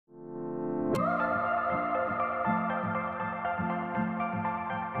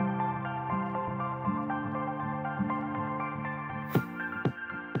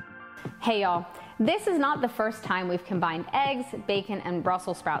Hey y'all, this is not the first time we've combined eggs, bacon, and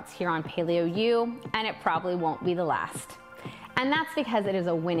Brussels sprouts here on Paleo U, and it probably won't be the last. And that's because it is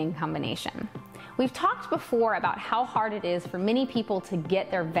a winning combination. We've talked before about how hard it is for many people to get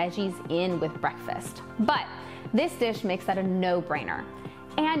their veggies in with breakfast, but this dish makes that a no-brainer.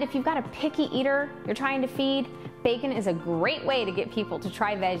 And if you've got a picky eater you're trying to feed, bacon is a great way to get people to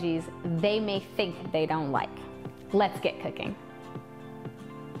try veggies they may think they don't like. Let's get cooking.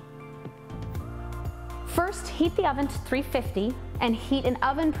 First, heat the oven to 350 and heat an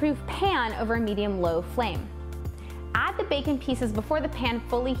oven-proof pan over a medium-low flame. Add the bacon pieces before the pan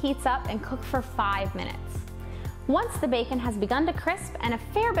fully heats up and cook for 5 minutes. Once the bacon has begun to crisp and a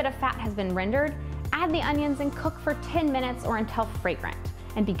fair bit of fat has been rendered, add the onions and cook for 10 minutes or until fragrant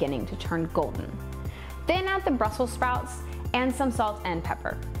and beginning to turn golden. Then add the Brussels sprouts and some salt and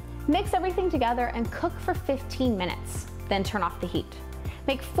pepper. Mix everything together and cook for 15 minutes, then turn off the heat.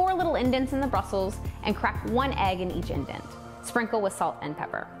 Make 4 little indents in the Brussels and crack 1 egg in each indent. Sprinkle with salt and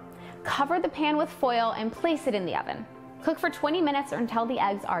pepper. Cover the pan with foil and place it in the oven. Cook for 20 minutes or until the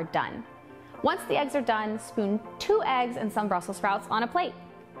eggs are done. Once the eggs are done, spoon 2 eggs and some Brussels sprouts on a plate.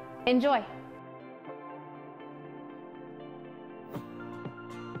 Enjoy!